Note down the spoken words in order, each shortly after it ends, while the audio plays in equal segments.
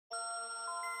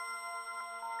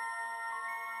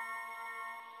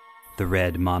The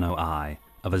red mono eye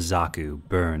of a Zaku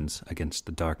burns against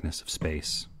the darkness of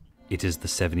space. It is the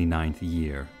 79th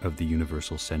year of the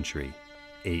Universal Century,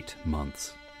 8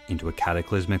 months into a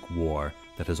cataclysmic war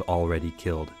that has already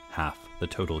killed half the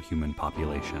total human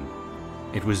population.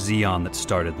 It was Zeon that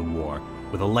started the war,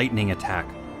 with a lightning attack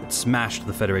that smashed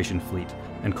the Federation fleet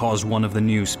and caused one of the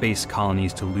new space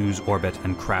colonies to lose orbit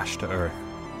and crash to Earth.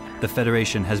 The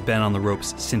Federation has been on the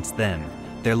ropes since then.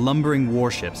 Their lumbering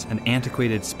warships and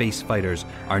antiquated space fighters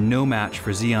are no match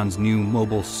for Zeon's new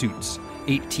mobile suits,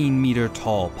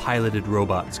 18-meter-tall piloted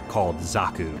robots called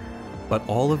Zaku. But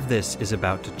all of this is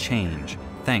about to change,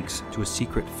 thanks to a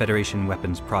secret Federation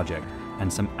weapons project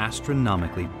and some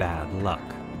astronomically bad luck.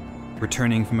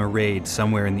 Returning from a raid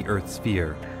somewhere in the Earth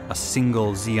sphere, a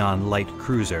single Zeon light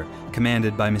cruiser,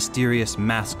 commanded by mysterious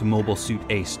masked mobile suit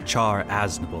ace Char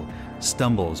Aznable,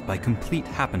 stumbles by complete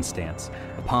happenstance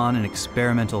upon an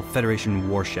experimental Federation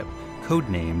warship,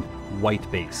 codenamed White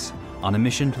Base, on a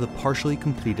mission to the partially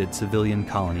completed civilian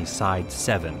colony Side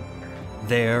 7.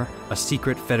 There, a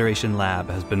secret Federation lab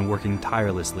has been working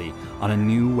tirelessly on a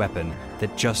new weapon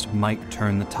that just might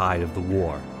turn the tide of the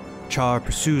war. Char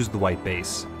pursues the White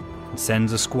Base and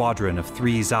sends a squadron of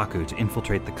 3 Zaku to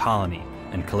infiltrate the colony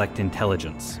and collect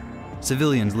intelligence.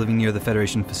 Civilians living near the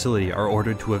Federation facility are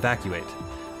ordered to evacuate.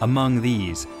 Among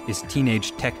these is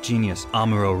teenage tech genius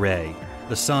Amuro Ray,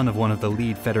 the son of one of the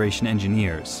lead Federation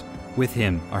engineers. With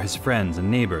him are his friends and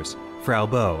neighbors, Frau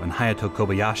Bo and Hayato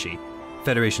Kobayashi.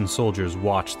 Federation soldiers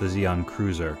watch the Zeon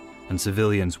cruiser, and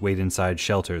civilians wait inside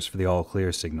shelters for the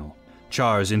all-clear signal.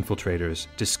 Char's infiltrators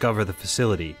discover the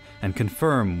facility and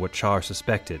confirm what Char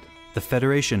suspected. The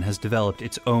Federation has developed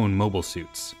its own mobile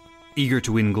suits. Eager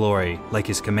to win glory, like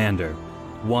his commander,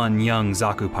 one young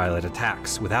Zaku pilot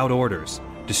attacks without orders,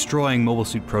 destroying mobile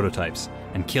suit prototypes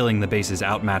and killing the base's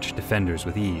outmatched defenders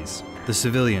with ease. The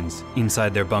civilians,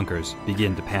 inside their bunkers,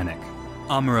 begin to panic.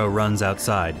 Amuro runs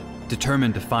outside,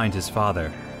 determined to find his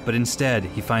father, but instead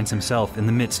he finds himself in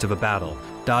the midst of a battle,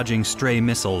 dodging stray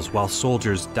missiles while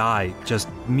soldiers die just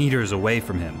meters away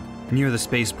from him. Near the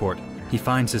spaceport, he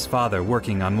finds his father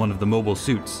working on one of the mobile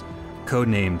suits,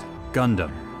 codenamed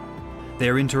Gundam. They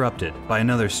are interrupted by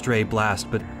another stray blast,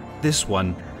 but this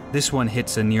one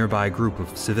hits a nearby group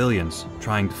of civilians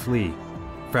trying to flee.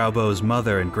 Frau Bo's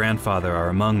mother and grandfather are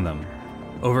among them.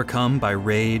 Overcome by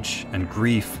rage and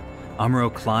grief,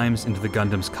 Amuro climbs into the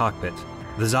Gundam's cockpit.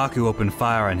 The Zaku open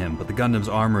fire on him, but the Gundam's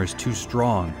armor is too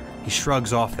strong. He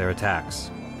shrugs off their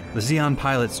attacks. The Zeon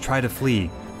pilots try to flee,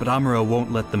 but Amuro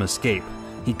won't let them escape.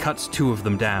 He cuts 2 of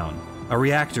them down. A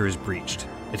reactor is breached.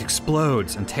 It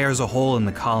explodes and tears a hole in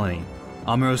the colony.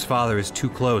 Amuro's father is too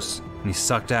close, and he's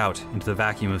sucked out into the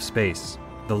vacuum of space.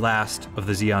 The last of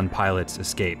the Zeon pilots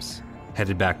escapes,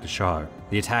 headed back to Char.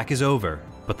 The attack is over,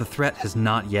 but the threat has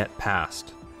not yet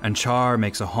passed. And Char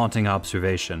makes a haunting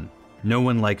observation. No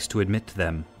one likes to admit to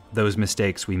them those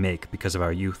mistakes we make because of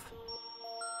our youth.